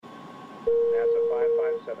NASA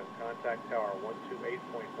 557, contact tower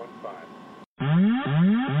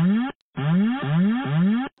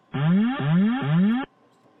 128.15.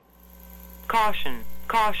 Caution,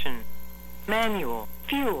 caution. Manual,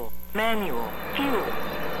 fuel, manual, fuel.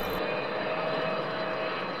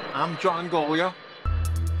 I'm John Golia.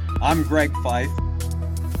 I'm Greg Fife.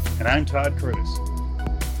 And I'm Todd Curtis.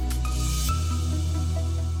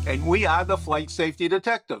 And we are the Flight Safety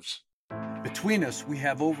Detectives. Between us, we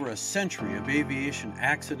have over a century of aviation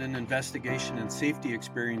accident investigation and safety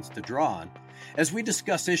experience to draw on as we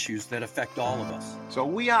discuss issues that affect all of us. So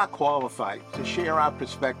we are qualified to share our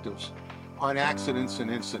perspectives on accidents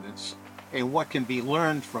and incidents and what can be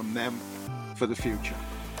learned from them for the future.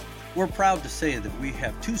 We're proud to say that we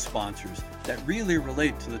have two sponsors that really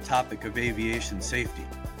relate to the topic of aviation safety: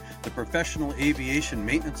 the Professional Aviation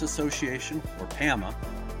Maintenance Association, or PAMA,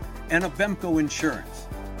 and Avemco Insurance.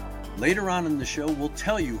 Later on in the show, we'll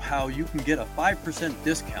tell you how you can get a 5%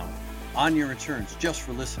 discount on your insurance just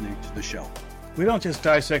for listening to the show. We don't just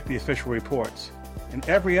dissect the official reports. In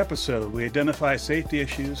every episode, we identify safety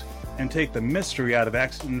issues and take the mystery out of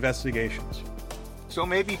accident investigations. So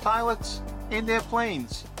maybe pilots and their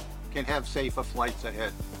planes can have safer flights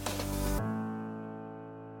ahead.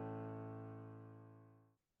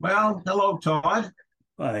 Well, hello, Todd.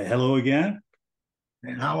 Hi, hello again.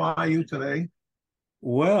 And how are you today?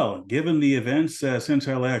 Well, given the events since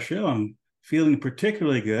our last show, I'm feeling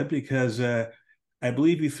particularly good because I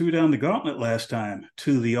believe you threw down the gauntlet last time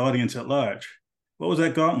to the audience at large. What was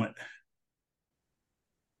that gauntlet?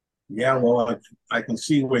 Yeah, well, I can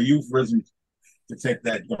see where you've risen to take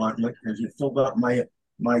that gauntlet because you filled up my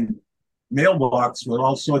mailbox with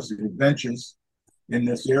all sorts of adventures in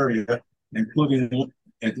this area, including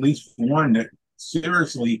at least one that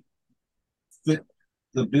seriously fit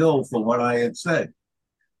the bill for what I had said.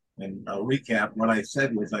 And I'll recap. What I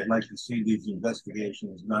said was I'd like to see these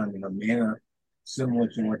investigations done in a manner similar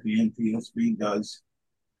to what the NTSB does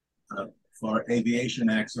for aviation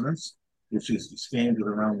accidents, which is the standard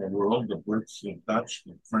around the world. The Brits, the Dutch,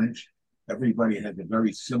 the French, everybody has a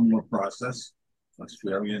very similar process.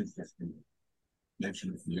 Australians, just to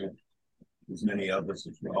mention a few. There's many others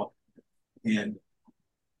as well. And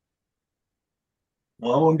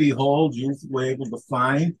lo and behold, you were able to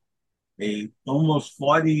find a almost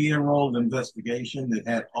 40-year-old investigation that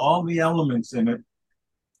had all the elements in it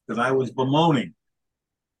that I was bemoaning.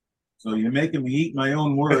 So you're making me eat my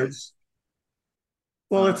own words.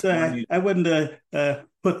 Well, it's I wouldn't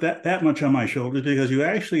put that much on my shoulders because you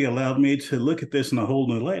actually allowed me to look at this in a whole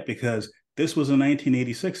new light because this was a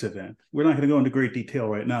 1986 event. We're not going to go into great detail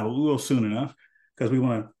right now, but we will soon enough because we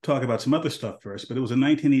want to talk about some other stuff first. But it was a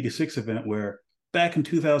 1986 event where back in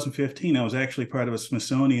 2015, I was actually part of a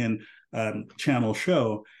Smithsonian channel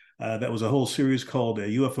show that was a whole series called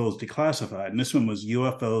UFOs Declassified. And this one was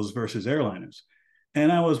UFOs versus airliners.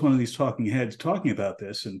 And I was one of these talking heads talking about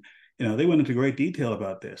this. And, you know, they went into great detail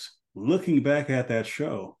about this. Looking back at that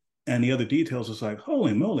show and the other details, was like,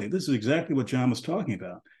 holy moly, this is exactly what John was talking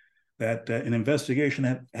about. That an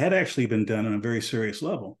investigation had actually been done on a very serious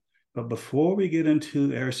level. But before we get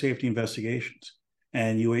into air safety investigations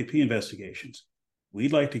and UAP investigations,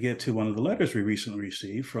 we'd like to get to one of the letters we recently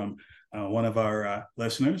received from one of our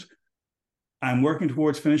listeners. I'm working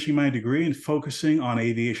towards finishing my degree and focusing on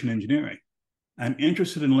aviation engineering. I'm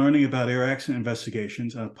interested in learning about air accident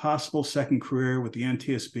investigations and a possible second career with the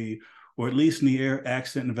NTSB, or at least in the air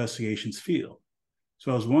accident investigations field.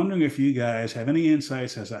 So I was wondering if you guys have any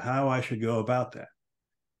insights as to how I should go about that.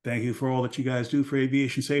 Thank you for all that you guys do for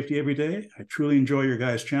aviation safety every day. I truly enjoy your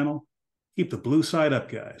guys' channel. Keep the blue side up,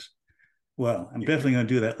 guys. Well, I'm definitely going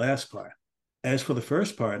to do that last part. As for the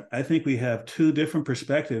first part, I think we have two different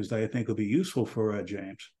perspectives that I think will be useful for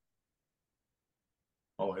James.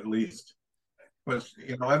 Oh, at least. But,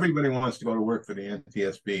 you know, everybody wants to go to work for the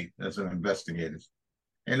NTSB as an investigator.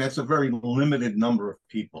 And that's a very limited number of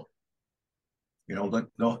people. You know,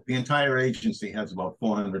 the entire agency has about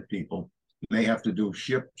 400 people. They have to do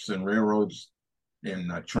ships and railroads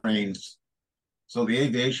and trains. So the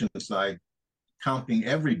aviation side, counting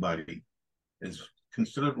everybody, is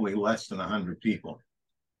considerably less than 100 people.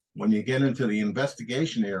 When you get into the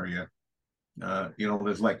investigation area, you know,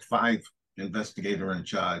 there's like 5 investigators in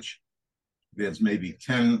charge. There's maybe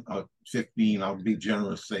 10 or 15, I'll be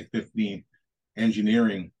generous, say 15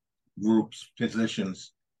 engineering groups,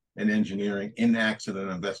 positions in engineering in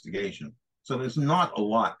accident investigation. So there's not a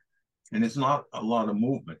lot, and it's not a lot of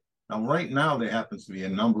movement. Now, right now, there happens to be a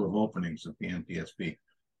number of openings at the NTSB.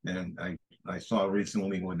 And I saw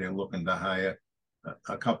recently where they're looking to hire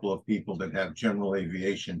a couple of people that have general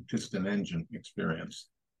aviation piston engine experience.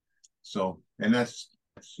 So, and that's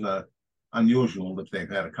unusual that they've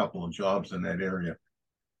had a couple of jobs in that area.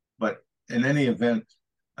 But in any event,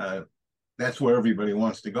 that's where everybody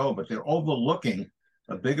wants to go, but they're overlooking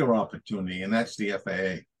a bigger opportunity, and that's the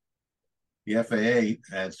FAA. The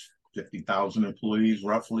FAA has 50,000 employees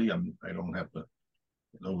roughly. I don't have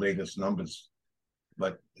the latest numbers,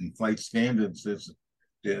 but in flight standards,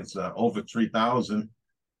 there's over 3,000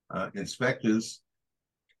 inspectors,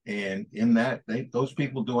 and in that, those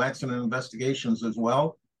people do accident investigations as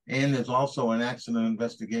well. And there's also an accident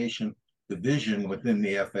investigation division within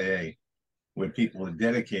the FAA where people are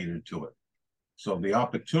dedicated to it. So the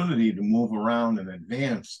opportunity to move around and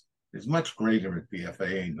advance is much greater at the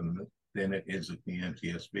FAA than it is at the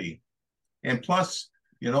NTSB. And plus,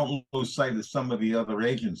 you don't lose sight of some of the other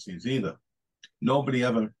agencies either. Nobody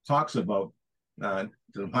ever talks about the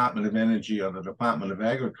Department of Energy or the Department of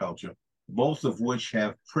Agriculture, both of which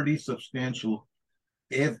have pretty substantial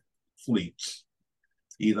air fleets,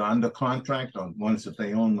 either under contract or ones that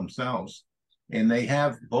they own themselves. And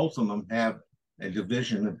both of them have a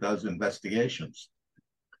division that does investigations.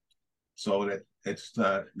 So that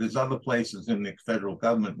there's other places in the federal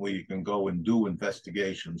government where you can go and do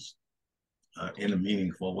investigations in a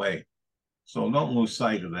meaningful way. So don't lose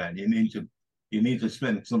sight of that. You need to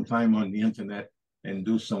spend some time on the internet and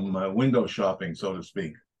do some window shopping, so to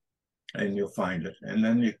speak, and you'll find it. And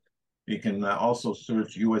then you can also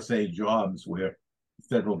search USA Jobs, where the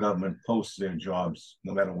federal government posts their jobs,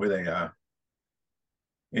 no matter where they are.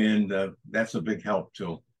 And that's a big help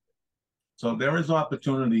too. So there is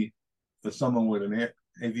opportunity for someone with an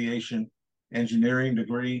aviation engineering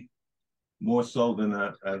degree, more so than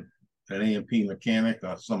an A&P mechanic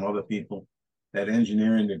or some other people. That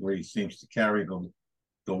engineering degree seems to carry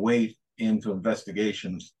the weight into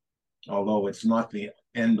investigations, although it's not the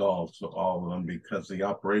end all to all of them, because the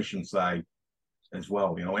operation side as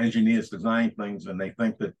well. You know, engineers design things and they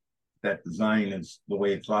think that design is the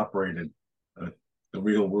way it's operated. The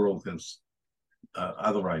real world has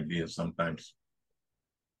other ideas sometimes.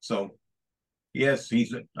 So, yes,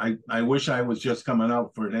 I wish I was just coming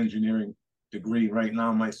out for an engineering degree right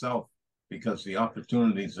now myself, because the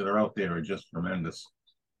opportunities that are out there are just tremendous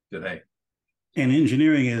today. And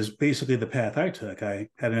engineering is basically the path I took. I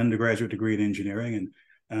had an undergraduate degree in engineering,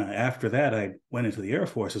 and after that, I went into the Air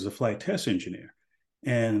Force as a flight test engineer.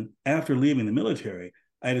 And after leaving the military,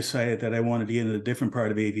 I decided that I wanted to get into a different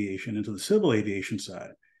part of aviation, into the civil aviation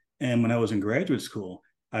side. And when I was in graduate school,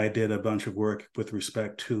 I did a bunch of work with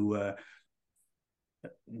respect to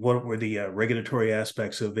what were the regulatory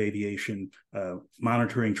aspects of aviation,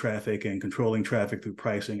 monitoring traffic and controlling traffic through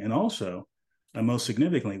pricing, and also, most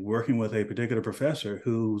significantly, working with a particular professor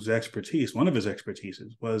whose expertise, one of his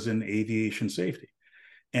expertises, was in aviation safety.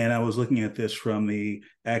 And I was looking at this from the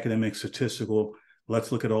academic statistical,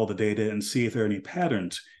 let's look at all the data and see if there are any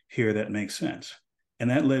patterns here that make sense. And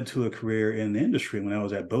that led to a career in the industry when I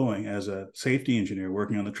was at Boeing as a safety engineer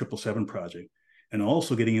working on the 777 project, and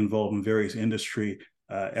also getting involved in various industry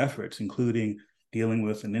efforts, including dealing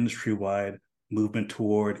with an industry-wide movement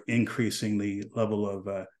toward increasing the level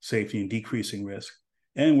of safety and decreasing risk,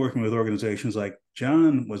 and working with organizations like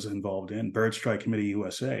John was involved in, Bird Strike Committee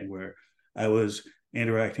USA, where I was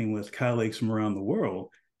interacting with colleagues from around the world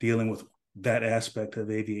dealing with that aspect of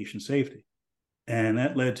aviation safety. And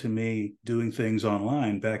that led to me doing things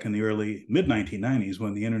online back in the early mid-1990s,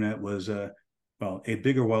 when the internet was a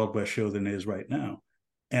bigger Wild West show than it is right now.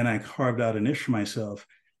 And I carved out a niche for myself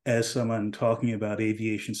as someone talking about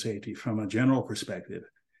aviation safety from a general perspective,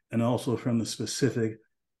 and also from the specific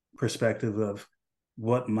perspective of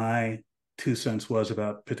what my 2 cents was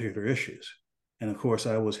about particular issues. And of course,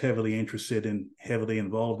 I was heavily interested and heavily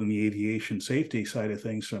involved in the aviation safety side of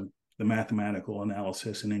things from the mathematical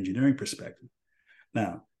analysis and engineering perspective.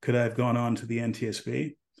 Now, could I have gone on to the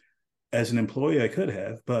NTSB? As an employee, I could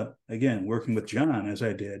have, but again, working with John as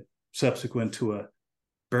I did, subsequent to a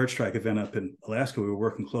bird strike event up in Alaska, we were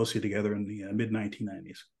working closely together in the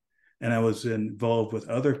mid-1990s. And I was involved with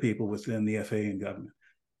other people within the FAA and government.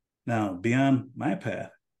 Now, beyond my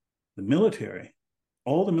path, the military,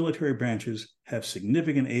 all the military branches have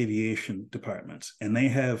significant aviation departments, and they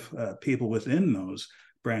have people within those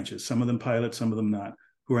branches, some of them pilots, some of them not,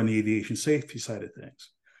 who are on the aviation safety side of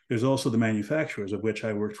things. There's also the manufacturers, of which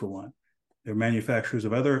I worked for one. They're manufacturers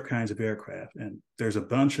of other kinds of aircraft, and there's a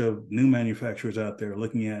bunch of new manufacturers out there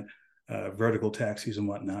looking at vertical taxis and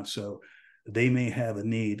whatnot. So they may have a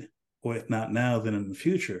need, or if not now, then in the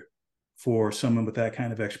future, for someone with that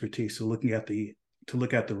kind of expertise to look at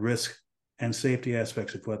the risk and safety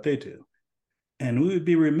aspects of what they do. And we would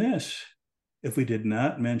be remiss if we did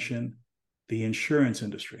not mention the insurance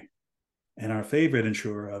industry and our favorite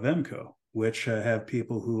insurer of EMCO, which have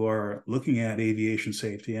people who are looking at aviation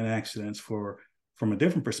safety and accidents from a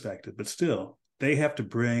different perspective, but still, they have to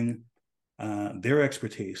bring their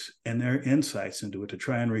expertise and their insights into it to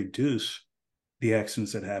try and reduce the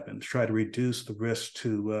accidents that happen, to try to reduce the risk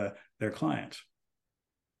to their clients.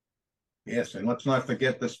 Yes, and let's not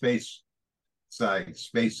forget the space side.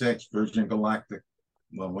 SpaceX, Virgin Galactic,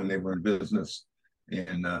 well, when they were in business,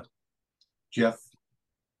 and Jeff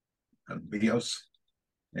Bezos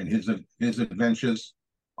and his adventures.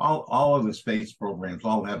 All of the space programs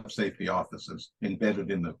all have safety officers embedded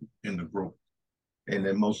in the group, and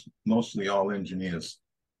they're mostly all engineers.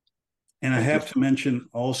 And I have to mention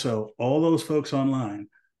also all those folks online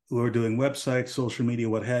who are doing websites, social media,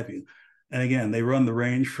 what have you. And again, they run the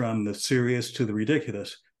range from the serious to the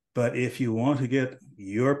ridiculous. But if you want to get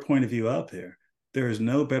your point of view out there, there is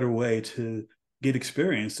no better way to get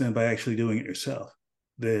experience than by actually doing it yourself.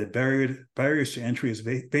 The barriers to entry is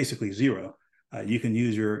basically zero. You can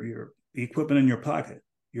use your equipment in your pocket,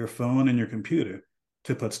 your phone and your computer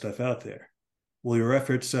to put stuff out there. Will your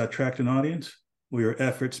efforts attract an audience? Will your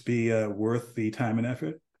efforts be worth the time and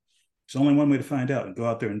effort? There's only one way to find out, and go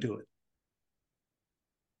out there and do it.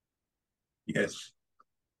 Yes.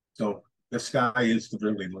 So the sky is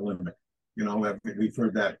really the limit. You know, we've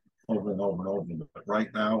heard that over and over and over. But right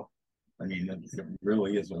now, I mean, it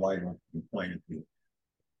really is a wide open playing field.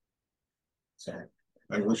 So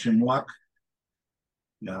I wish him luck.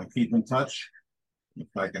 Now keep in touch. If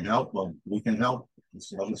I can help, well, we can help.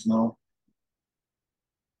 Just let us know.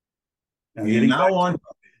 Now on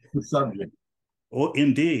the subject. Oh,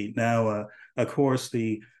 indeed. Now, of course,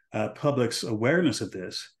 the public's awareness of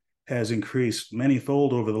this has increased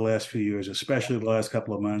many-fold over the last few years, especially the last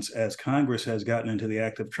couple of months, as Congress has gotten into the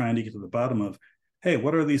act of trying to get to the bottom of, hey,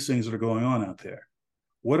 what are these things that are going on out there?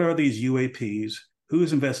 What are these UAPs?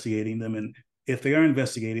 Who's investigating them? And if they are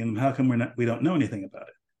investigating them, how come we don't know anything about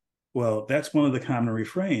it? Well, that's one of the common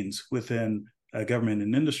refrains within government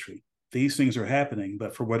and industry. These things are happening,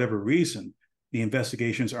 but for whatever reason, the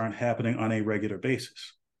investigations aren't happening on a regular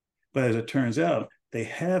basis. But as it turns out, they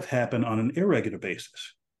have happened on an irregular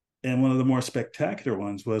basis. And one of the more spectacular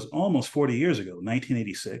ones was almost 40 years ago,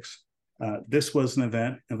 1986. This was an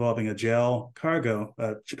event involving a JAL cargo,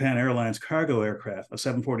 Japan Airlines cargo aircraft, a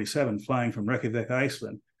 747 flying from Reykjavik,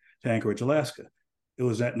 Iceland to Anchorage, Alaska. It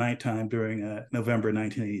was at nighttime during November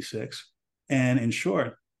 1986. And in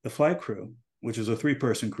short, the flight crew, which is a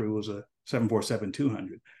three-person crew, was a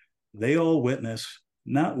 747-200. They all witnessed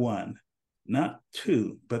not one, not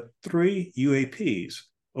two, but 3 UAPs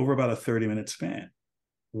over about a 30-minute span,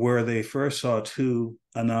 where they first saw 2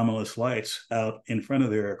 anomalous lights out in front of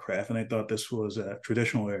their aircraft, and they thought this was a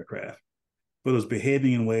traditional aircraft, but it was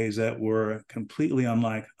behaving in ways that were completely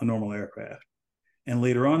unlike a normal aircraft. And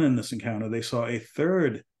later on in this encounter, they saw a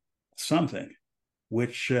third something,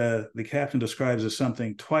 which the captain describes as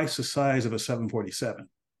something twice the size of a 747.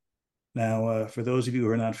 Now, for those of you who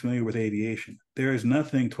are not familiar with aviation, there is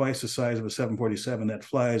nothing twice the size of a 747 that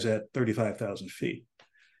flies at 35,000 feet.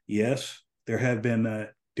 Yes, there have been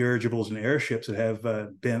dirigibles and airships that have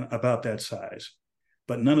been about that size,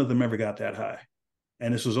 but none of them ever got that high.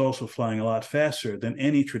 And this was also flying a lot faster than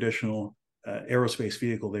any traditional aerospace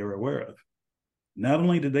vehicle they were aware of. Not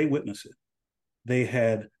only did they witness it, they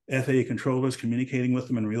had FAA controllers communicating with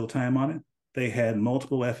them in real time on it. They had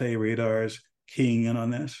multiple FAA radars keying in on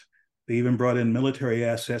this. They even brought in military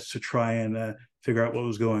assets to try and figure out what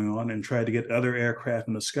was going on and tried to get other aircraft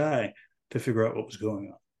in the sky to figure out what was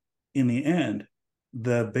going on. In the end,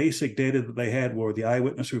 the basic data that they had were the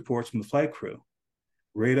eyewitness reports from the flight crew,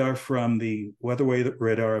 radar from the weatherway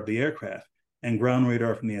radar of the aircraft, and ground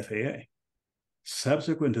radar from the FAA.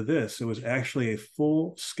 Subsequent to this, there was actually a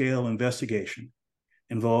full-scale investigation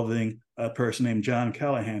involving a person named John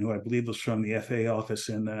Callahan, who I believe was from the FAA office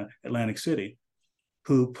in Atlantic City,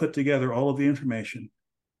 who put together all of the information,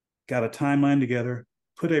 got a timeline together,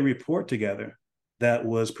 put a report together that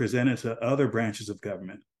was presented to other branches of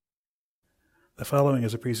government. The following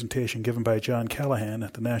is a presentation given by John Callahan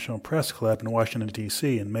at the National Press Club in Washington,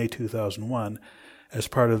 D.C. in May 2001 as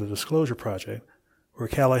part of the Disclosure Project, where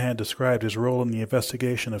Callahan described his role in the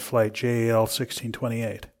investigation of Flight JAL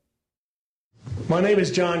 1628. My name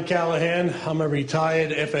is John Callahan. I'm a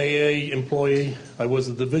retired FAA employee. I was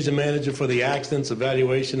the division manager for the Accidents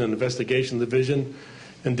Evaluation and Investigation Division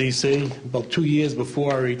in D.C. About 2 years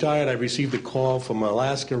before I retired, I received a call from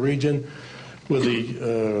Alaska region where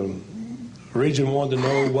the region wanted to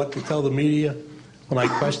know what to tell the media. When I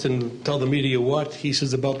questioned, tell the media what, he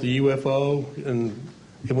says about the UFO, and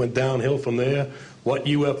it went downhill from there. What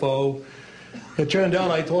UFO? It turned out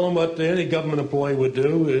I told him what any government employee would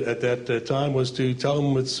do at that time was to tell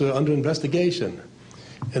him it's under investigation.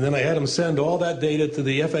 And then I had him send all that data to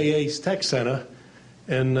the FAA's tech center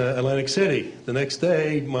in Atlantic City. The next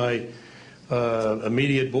day, my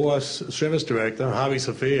immediate boss, service director, Javi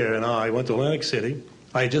Safir, and I went to Atlantic City.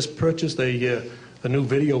 I had just purchased a new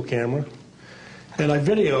video camera, and I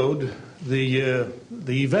videoed the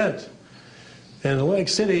event. And in Atlantic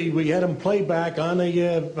City, we had them play back on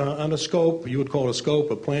a scope, you would call it a scope,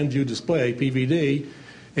 a plan view display, PVD,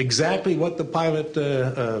 exactly what the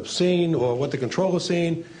pilot seen or what the controller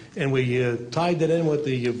seen, and we tied that in with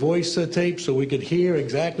the voice tape so we could hear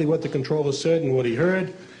exactly what the controller said and what he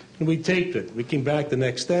heard, and we taped it. We came back the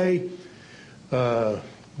next day,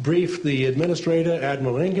 briefed the administrator,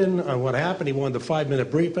 Admiral Ingen, on what happened. He wanted a 5-minute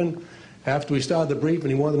briefing. After we started the briefing,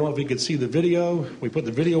 he wanted to know if he could see the video. We put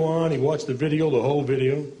the video on. He watched the video, the whole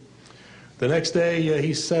video. The next day,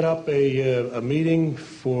 he set up a meeting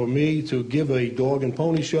for me to give a dog and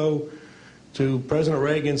pony show to President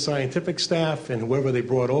Reagan's scientific staff and whoever they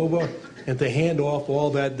brought over, and to hand off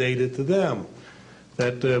all that data to them.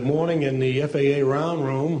 That morning in the FAA round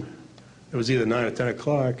room, it was either 9 or 10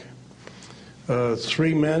 o'clock,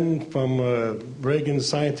 3 men from Reagan's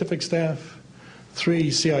scientific staff,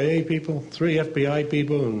 3 CIA people, 3 FBI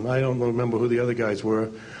people, and I don't remember who the other guys were,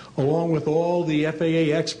 along with all the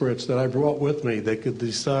FAA experts that I brought with me that could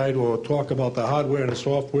decide or talk about the hardware and the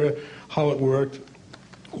software, how it worked.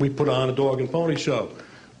 We put on a dog and pony show.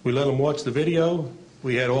 We let them watch the video.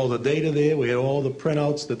 We had all the data there. We had all the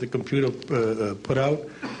printouts that the computer put out.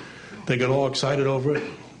 They got all excited over it.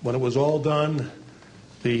 When it was all done,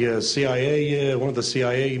 the CIA, one of the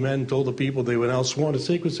CIA men told the people they were now sworn to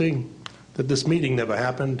secrecy, that this meeting never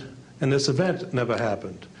happened and this event never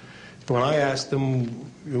happened. When I asked them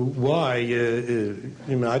why,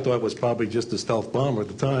 I thought it was probably just a stealth bomber at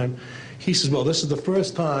the time, he says, well, this is the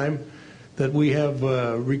first time that we have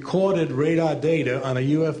recorded radar data on a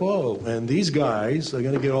UFO, and these guys are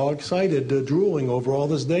going to get all excited, drooling over all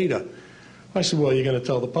this data. I said, well, you're going to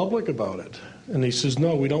tell the public about it? And he says,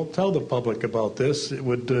 no, we don't tell the public about this. It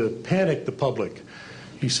would panic the public.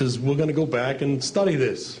 He says, we're going to go back and study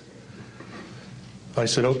this. I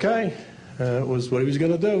said, okay. It was what he was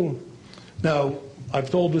going to do. Now, I've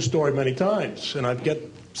told this story many times, and I get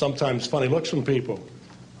sometimes funny looks from people.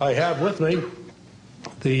 I have with me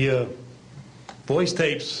the voice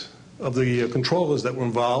tapes of the controllers that were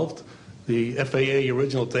involved, the FAA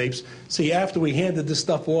original tapes. See, after we handed this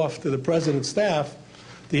stuff off to the president's staff,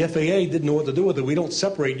 the FAA didn't know what to do with it. We don't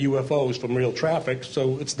separate UFOs from real traffic,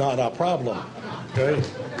 so it's not our problem. Okay?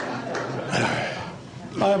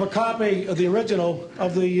 I have a copy of the original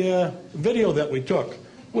of the video that we took,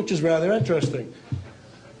 which is rather interesting.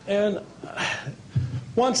 And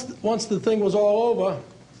once the thing was all over,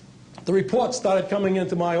 the reports started coming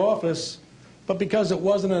into my office, but because it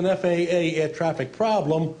wasn't an FAA air traffic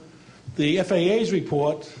problem, the FAA's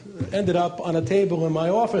report ended up on a table in my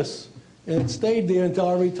office. And it stayed there until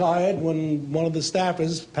I retired, when one of the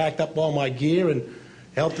staffers packed up all my gear and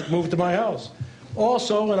helped it move to my house.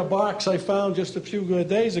 Also, in a box I found just a few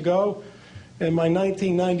days ago, in my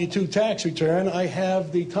 1992 tax return, I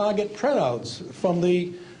have the target printouts from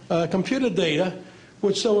the computer data,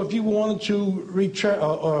 which, so if you wanted to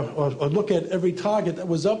or look at every target that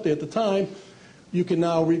was up there at the time, you can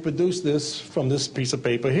now reproduce this from this piece of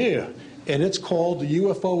paper here. And it's called the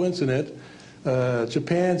UFO incident,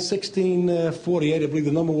 Japan 1648, I believe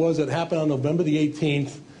the number was, that happened on November the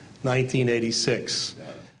 18th, 1986.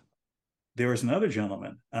 There was another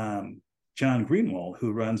gentleman, John Greenwald,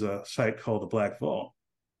 who runs a site called the Black Vault,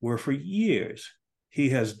 where for years he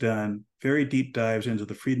has done very deep dives into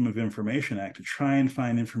the Freedom of Information Act to try and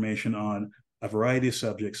find information on a variety of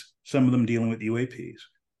subjects, some of them dealing with UAPs.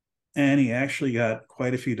 And he actually got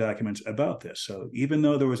quite a few documents about this. So even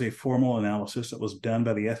though there was a formal analysis that was done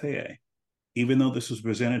by the FAA, even though this was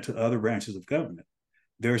presented to other branches of government,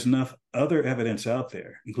 there's enough other evidence out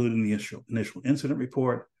there, including the initial incident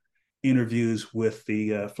report, interviews with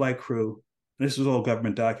the flight crew. This is all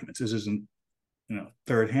government documents. This isn't,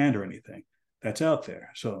 third hand or anything. That's out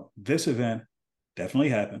there. So this event definitely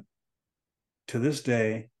happened. To this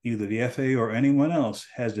day, neither the FAA or anyone else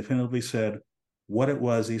has definitively said what it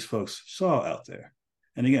was these folks saw out there.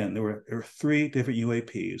 And again, there were 3 different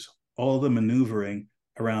UAPs, all of them maneuvering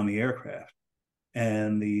around the aircraft.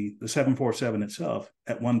 And the 747 itself,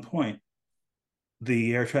 at one point,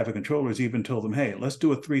 the air traffic controllers even told them, hey, let's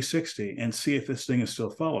do a 360 and see if this thing is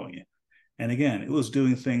still following you. And again, it was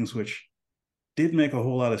doing things which didn't make a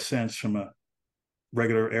whole lot of sense from a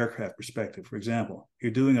regular aircraft perspective. For example,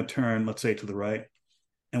 you're doing a turn, let's say to the right,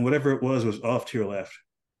 and whatever it was off to your left.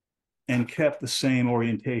 and kept the same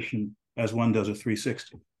orientation as one does a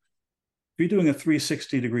 360. If you're doing a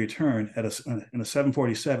 360-degree turn in a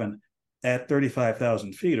 747 at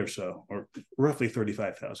 35,000 feet or so, or roughly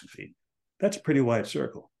 35,000 feet, that's a pretty wide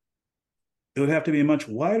circle. It would have to be a much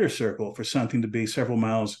wider circle for something to be several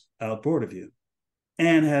miles outboard of you,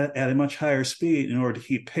 and at a much higher speed in order to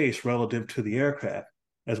keep pace relative to the aircraft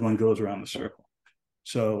as one goes around the circle.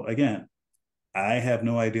 So again, I have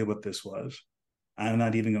no idea what this was. I'm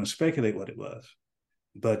not even going to speculate what it was.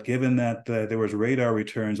 But given that there was radar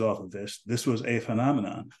returns off of this was a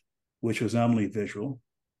phenomenon, which was not only visual,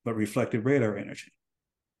 but reflected radar energy.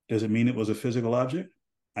 Does it mean it was a physical object?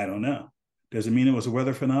 I don't know. Does it mean it was a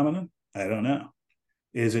weather phenomenon? I don't know.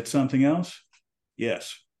 Is it something else?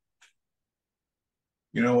 Yes.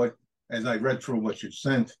 You know what? As I read through what you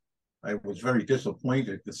sent, I was very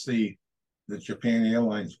disappointed to see that Japan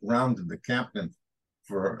Airlines grounded the captain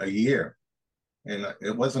for a year. And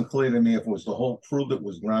it wasn't clear to me if it was the whole crew that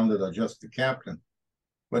was grounded or just the captain.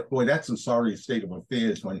 But boy, that's a sorry state of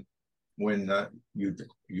affairs when you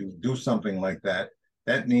do something like that.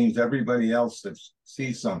 That means everybody else that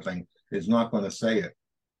sees something is not going to say it.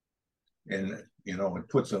 And, you know, it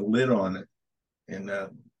puts a lid on it. And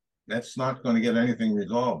that's not going to get anything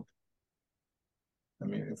resolved. I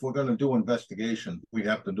mean, if we're going to do investigation, we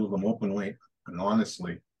have to do them openly and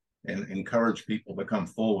honestly and encourage people to come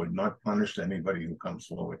forward, not punish anybody who comes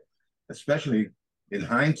forward. Especially in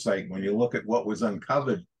hindsight, when you look at what was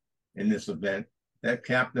uncovered in this event, that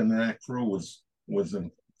captain and that crew was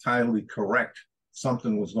entirely correct.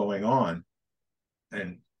 Something was going on,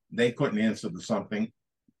 and they couldn't answer to something,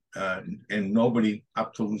 and nobody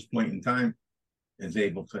up to this point in time is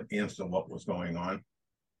able to answer what was going on.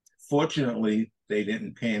 Fortunately, they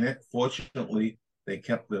didn't panic. Fortunately, they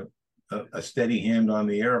kept a steady hand on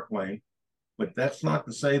the airplane. But that's not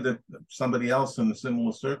to say that somebody else in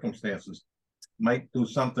similar circumstances might do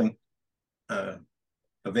something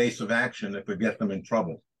evasive action that could get them in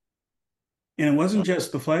trouble. And it wasn't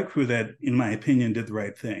just the flight crew that, in my opinion, did the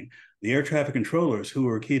right thing. The air traffic controllers, who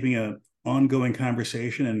were keeping an ongoing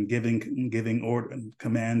conversation and giving order,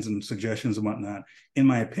 commands and suggestions and whatnot, in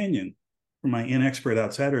my opinion, from my inexpert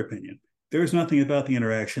outsider opinion, there was nothing about the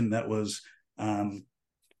interaction that was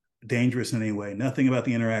dangerous in any way, nothing about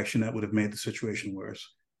the interaction that would have made the situation worse.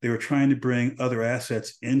 They were trying to bring other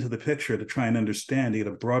assets into the picture to try and understand, to get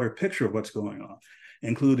a broader picture of what's going on,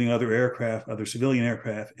 including other aircraft, other civilian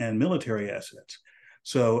aircraft, and military assets.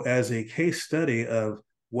 So as a case study of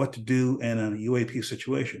what to do in a UAP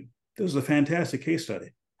situation, this is a fantastic case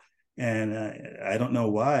study. And I don't know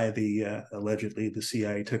why allegedly the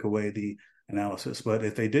CIA took away the analysis, but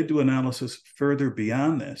if they did do analysis further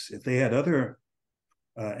beyond this, if they had other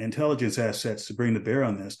intelligence assets to bring to bear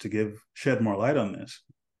on this, to shed more light on this,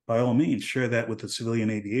 by all means, share that with the civilian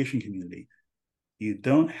aviation community. You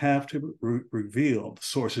don't have to reveal the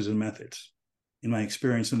sources and methods. In my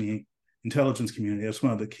experience in the intelligence community, that's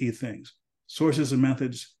one of the key things. Sources and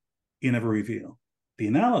methods, you never reveal. The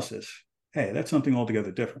analysis, hey, that's something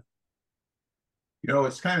altogether different. You know,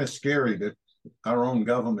 it's kind of scary that our own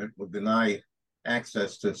government would deny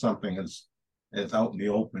access to something as out in the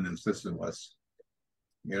open as this was.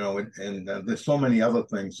 You know, and there's so many other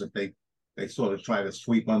things that they sort of try to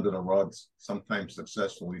sweep under the rugs, sometimes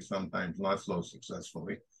successfully, sometimes not so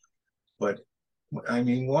successfully. But I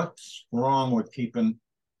mean, what's wrong with keeping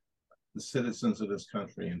the citizens of this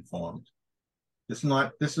country informed? This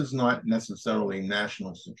is not necessarily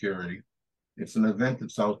national security. It's an event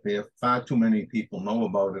that's out there. Far too many people know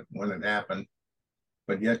about it when it happened,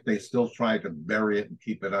 but yet they still try to bury it and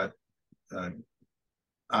keep it out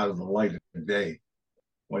of the light of the day,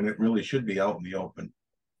 when it really should be out in the open,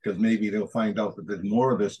 because maybe they'll find out that there's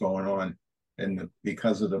more of this going on, and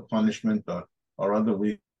because of the punishment or other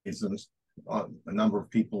reasons, a number of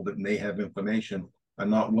people that may have information are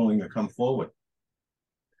not willing to come forward.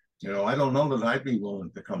 You know, I don't know that I'd be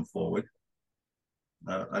willing to come forward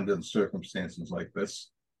under the circumstances like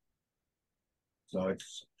this. So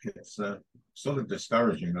it's sort of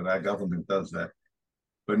discouraging that our government does that.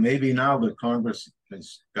 But maybe now that Congress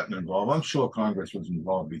has gotten involved, I'm sure Congress was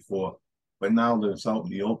involved before, but now that it's out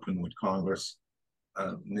in the open with Congress,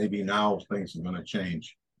 maybe now things are going to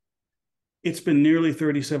change. It's been nearly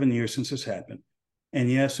 37 years since this happened. And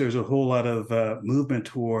yes, there's a whole lot of movement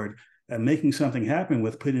toward making something happen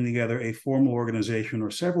with putting together a formal organization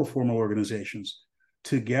or several formal organizations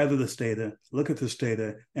to gather this data, look at this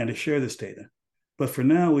data, and to share this data. But for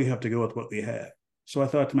now, we have to go with what we have. So I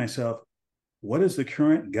thought to myself, what is the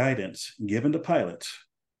current guidance given to pilots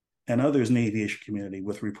and others in the aviation community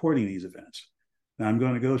with reporting these events? Now I'm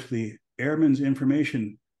going to go to the Airmen's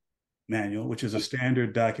Information manual, which is a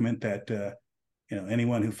standard document that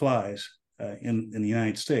anyone who flies in the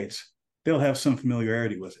United States, they'll have some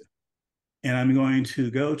familiarity with it. And I'm going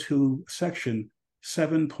to go to section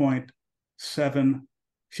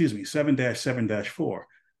 7.7-4,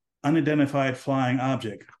 unidentified flying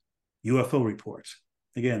object, UFO reports.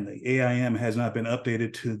 Again, the AIM has not been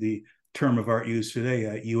updated to the term of art used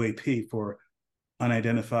today, UAP, for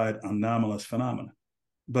unidentified anomalous phenomena.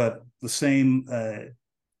 But the same,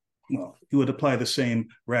 you would apply the same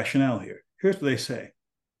rationale here. Here's what they say.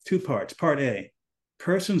 2 parts. Part A,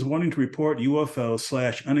 persons wanting to report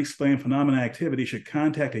UFO/unexplained phenomena activity should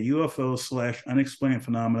contact a UFO/unexplained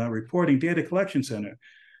phenomena reporting data collection center,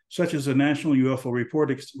 such as the National UFO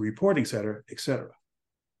Reporting Center, etc.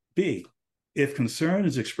 B, if concern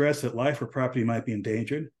is expressed that life or property might be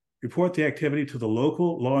endangered, report the activity to the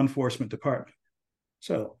local law enforcement department.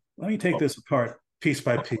 So let me take this apart piece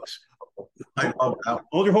by piece.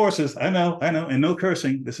 Hold your horses. I know, and no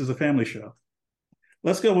cursing. This is a family show.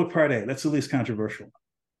 Let's go with part A. That's the least controversial.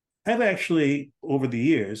 I've actually, over the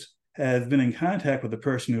years, have been in contact with the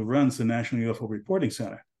person who runs the National UFO Reporting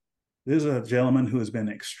Center. This is a gentleman who has been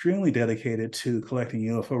extremely dedicated to collecting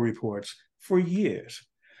UFO reports for years.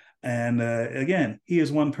 And again, he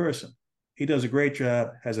is one person. He does a great job,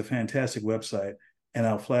 has a fantastic website, and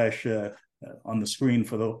I'll flash on the screen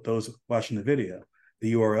for those watching the video,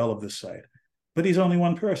 the URL of this site. But he's only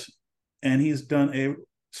one person, and he's done a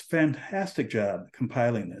fantastic job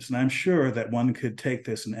compiling this. And I'm sure that one could take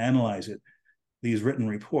this and analyze it, these written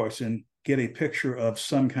reports, and get a picture of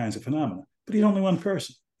some kinds of phenomena. But he's only one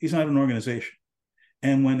person. He's not an organization.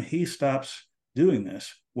 And when he stops doing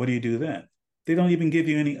this, what do you do then? They don't even give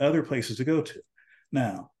you any other places to go to.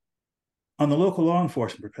 Now, on the local law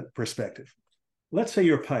enforcement perspective, let's say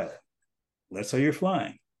you're a pilot. Let's say you're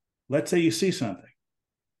flying. Let's say you see something.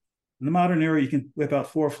 In the modern era, you can whip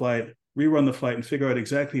out ForeFlight, rerun the flight, and figure out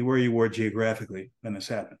exactly where you were geographically when this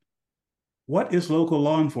happened. What is local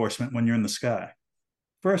law enforcement when you're in the sky?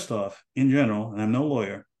 First off, in general, and I'm no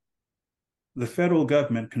lawyer, the federal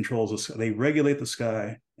government controls the sky. They regulate the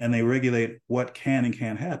sky, and they regulate what can and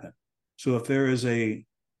can't happen. So if there is a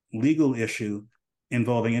legal issue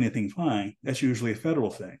involving anything flying, that's usually a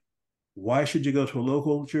federal thing. Why should you go to a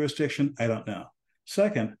local jurisdiction? I don't know.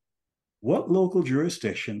 Second, what local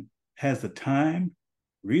jurisdiction has the time,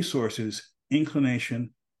 resources,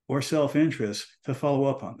 inclination, or self-interest to follow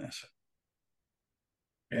up on this?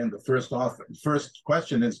 And the first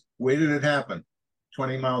question is, where did it happen?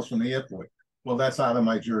 20 miles from the airport. Well, that's out of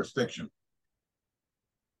my jurisdiction.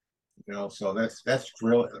 So that's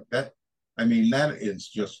real. That is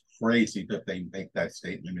just crazy that they make that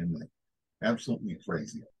statement in there. Absolutely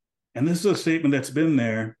crazy. And this is a statement that's been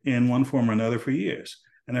there in one form or another for years,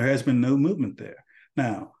 and there has been no movement there.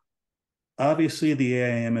 Now, obviously, the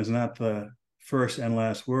AIM is not the first and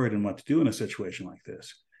last word in what to do in a situation like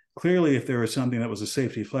this. Clearly, if there was something that was a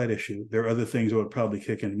safety flight issue, there are other things that would probably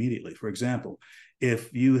kick in immediately. For example,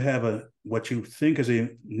 if you have what you think is a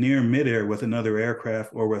near midair with another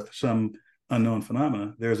aircraft or with some unknown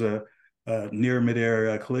phenomena, there's a near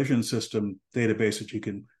midair collision system database that you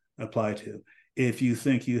can apply to. If you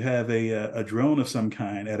think you have a drone of some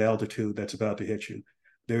kind at altitude that's about to hit you,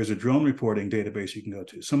 there's a drone reporting database you can go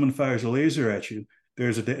to. Someone fires a laser at you,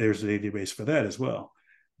 there's a database for that as well.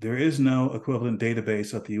 There is no equivalent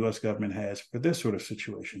database that the U.S. government has for this sort of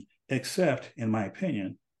situation, except, in my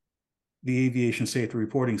opinion, the Aviation Safety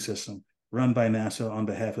Reporting System run by NASA on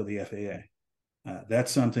behalf of the FAA.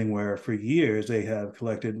 That's something where for years they have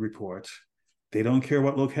collected reports. They don't care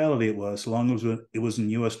what locality it was, so long as it was in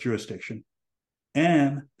U.S. jurisdiction,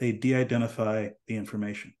 and they de-identify the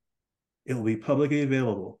information. It will be publicly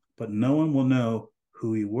available, but no one will know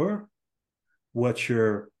who you were, what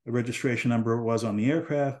your registration number was on the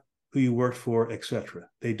aircraft, who you worked for, etc.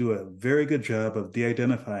 They do a very good job of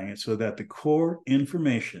de-identifying it so that the core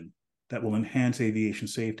information that will enhance aviation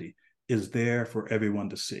safety is there for everyone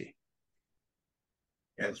to see.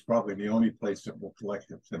 Yeah, it's probably the only place that will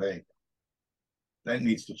collect it today. That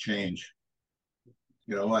needs to change.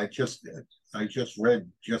 I just read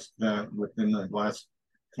within the last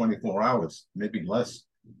 24 hours, maybe less,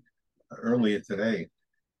 earlier today,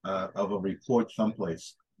 of a report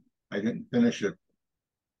someplace. I didn't finish it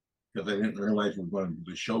because I didn't realize we were going to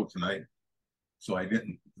do the show tonight, so I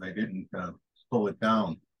didn't pull it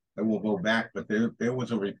down. I will go back, but there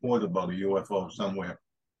was a report about a UFO somewhere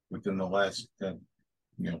within the last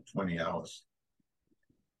 20 hours.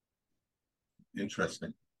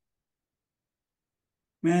 Interesting.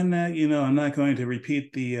 Man, I'm not going to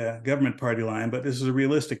repeat the government party line, but this is a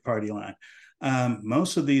realistic party line.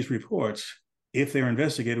 Most of these reports if they're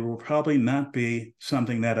investigated, will probably not be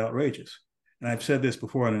something that outrageous. And I've said this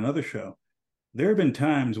before on another show. There have been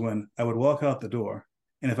times when I would walk out the door,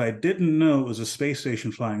 and if I didn't know it was a space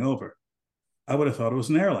station flying over, I would have thought it was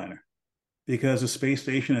an airliner, because a space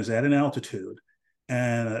station is at an altitude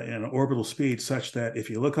and an orbital speed such that if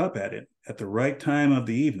you look up at it at the right time of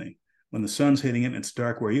the evening, when the sun's hitting it and it's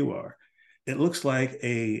dark where you are, it looks like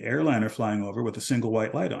a airliner flying over with a single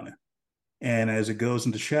white light on it. And as it goes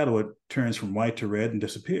into shadow, it turns from white to red and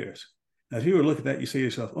disappears. Now, if you were to look at that, you say to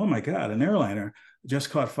yourself, oh my God, an airliner just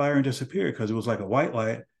caught fire and disappeared because it was like a white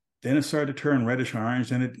light. Then it started to turn reddish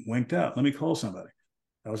orange and it winked out. Let me call somebody.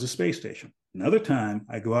 That was a space station. Another time,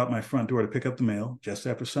 I go out my front door to pick up the mail just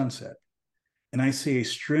after sunset, and I see a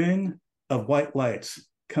string of white lights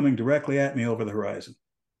coming directly at me over the horizon.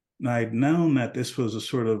 And I'd known that this was a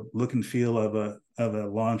sort of look and feel of a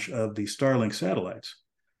launch of the Starlink satellites.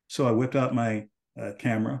 So I whipped out my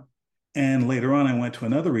camera, and later on I went to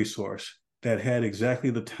another resource that had exactly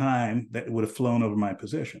the time that it would have flown over my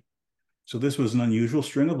position. So this was an unusual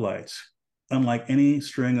string of lights, unlike any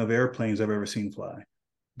string of airplanes I've ever seen fly.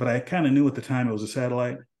 But I kind of knew at the time it was a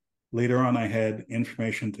satellite. Later on, I had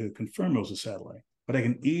information to confirm it was a satellite. But I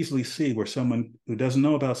can easily see where someone who doesn't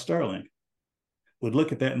know about Starlink would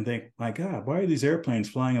look at that and think, my God, why are these airplanes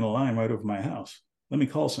flying in a line right over my house? Let me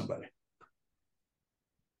call somebody.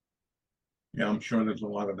 Yeah, I'm sure there's a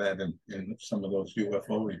lot of that in some of those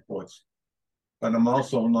UFO reports. But I'm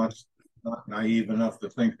also not naive enough to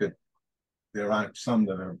think that there aren't some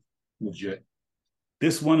that are legit.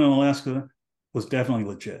 This one in Alaska was definitely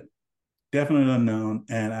legit, definitely unknown,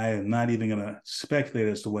 and I am not even going to speculate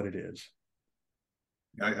as to what it is.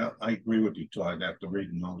 I agree with you, Todd, after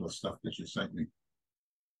reading all the stuff that you sent me.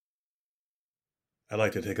 I'd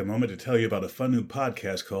like to take a moment to tell you about a fun new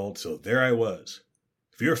podcast called So There I Was.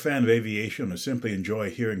 If you're a fan of aviation or simply enjoy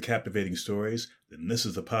hearing captivating stories, then this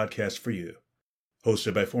is the podcast for you.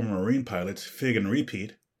 Hosted by former Marine pilots Fig and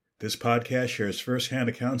Repeat, this podcast shares first-hand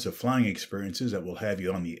accounts of flying experiences that will have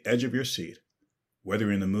you on the edge of your seat. Whether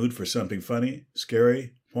you're in the mood for something funny,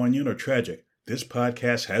 scary, poignant, or tragic, this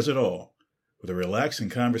podcast has it all. With a relaxed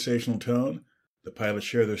and conversational tone, the pilots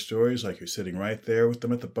share their stories like you're sitting right there with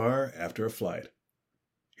them at the bar after a flight.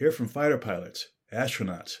 Hear from fighter pilots,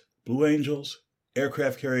 astronauts, Blue Angels,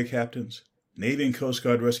 aircraft carrier captains, Navy and Coast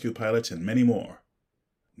Guard rescue pilots, and many more.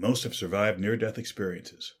 Most have survived near-death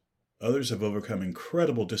experiences. Others have overcome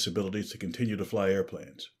incredible disabilities to continue to fly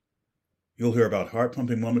airplanes. You'll hear about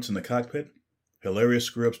heart-pumping moments in the cockpit, hilarious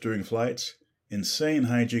screw-ups during flights, insane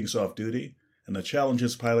hijinks off-duty, and the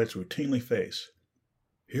challenges pilots routinely face.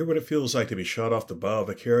 Hear what it feels like to be shot off the bow of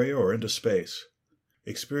a carrier or into space.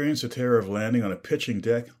 Experience the terror of landing on a pitching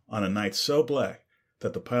deck on a night so black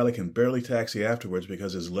that the pilot can barely taxi afterwards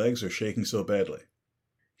because his legs are shaking so badly.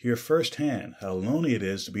 Hear firsthand how lonely it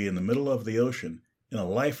is to be in the middle of the ocean in a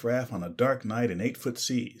life raft on a dark night in 8-foot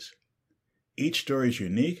seas. Each story is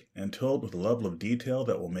unique and told with a level of detail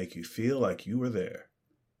that will make you feel like you were there.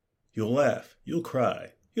 You'll laugh, you'll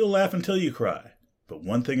cry, you'll laugh until you cry. But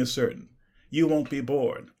one thing is certain, you won't be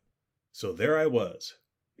bored. So there I was.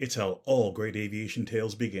 It's how all great aviation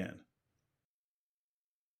tales begin.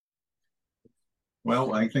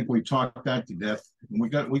 Well, I think we talked that to death. We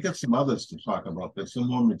got some others to talk about. There's some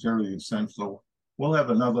more material you sent, so we'll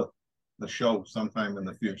have a show sometime in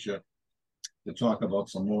the future to talk about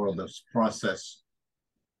some more of this process,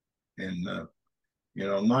 and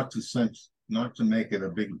not to make it a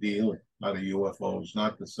big deal out of UFOs,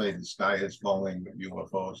 not to say the sky is falling with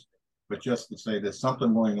UFOs, but just to say there's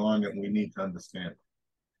something going on that we need to understand.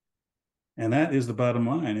 And that is the bottom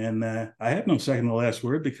line. And I have no second to last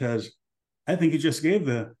word, because I think you just gave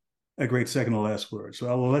a great second to last word. So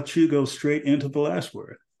I will let you go straight into the last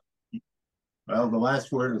word. Well, the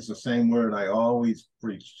last word is the same word I always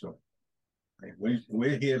preach to.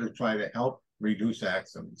 We're here to try to help reduce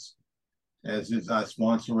accidents, as is our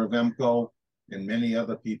sponsor of EMCO and many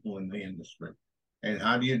other people in the industry. And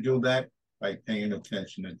how do you do that? By paying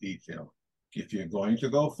attention to detail. If you're going to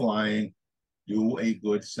go flying, do a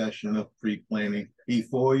good session of pre-planning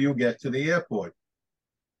before you get to the airport.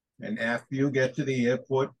 And after you get to the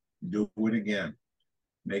airport, do it again.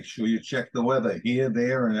 Make sure you check the weather here,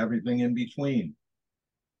 there, and everything in between.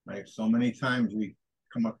 Right? So many times we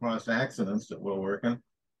come across accidents that we're working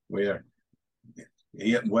where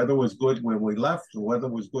the weather was good when we left, the weather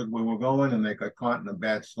was good where we're going, and they got caught in a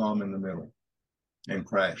bad storm in the middle and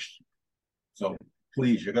crashed. So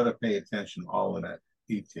please, you got to pay attention to all of that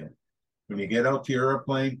detail. When you get out to your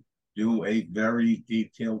airplane, do a very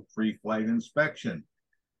detailed pre-flight inspection.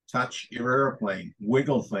 Touch your airplane,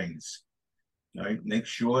 wiggle things. Right? Make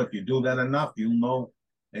sure if you do that enough, you'll know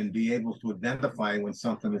and be able to identify when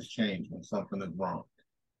something has changed, when something is wrong.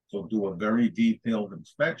 So do a very detailed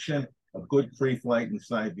inspection, a good pre-flight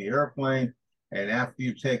inside the airplane, and after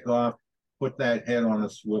you take off, put that head on a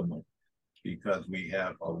swivel, because we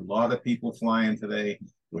have a lot of people flying today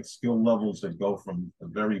with skill levels that go from the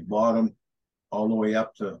very bottom all the way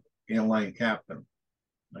up to airline captain.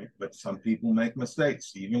 Right? But some people make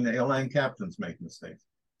mistakes. Even the airline captains make mistakes.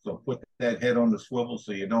 So put that head on the swivel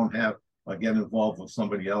so you don't have get involved with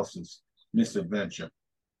somebody else's misadventure.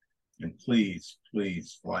 And please,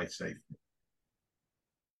 please fly safely.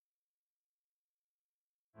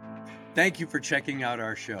 Thank you for checking out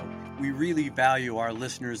our show. We really value our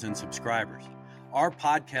listeners and subscribers. Our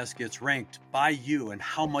podcast gets ranked by you and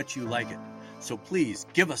how much you like it. So please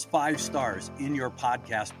give us 5 stars in your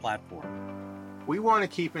podcast platform. We want to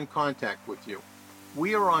keep in contact with you.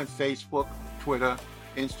 We are on Facebook, Twitter,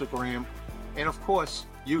 Instagram, and of course,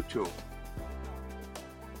 YouTube.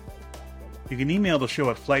 You can email the show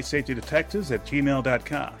at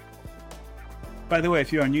flightsafetydetectives@gmail.com. By the way,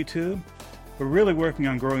 if you're on YouTube, we're really working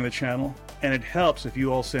on growing the channel, and it helps if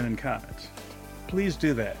you all send in comments. Please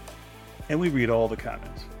do that, and we read all the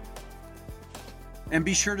comments. And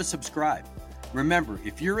be sure to subscribe. Remember,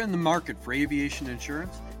 if you're in the market for aviation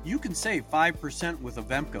insurance, you can save 5% with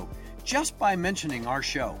Avemco just by mentioning our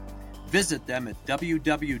show. Visit them at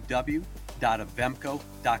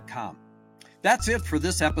www.avemco.com. That's it for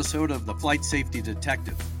this episode of the Flight Safety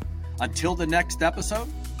Detective. Until the next episode,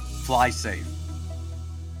 fly safe.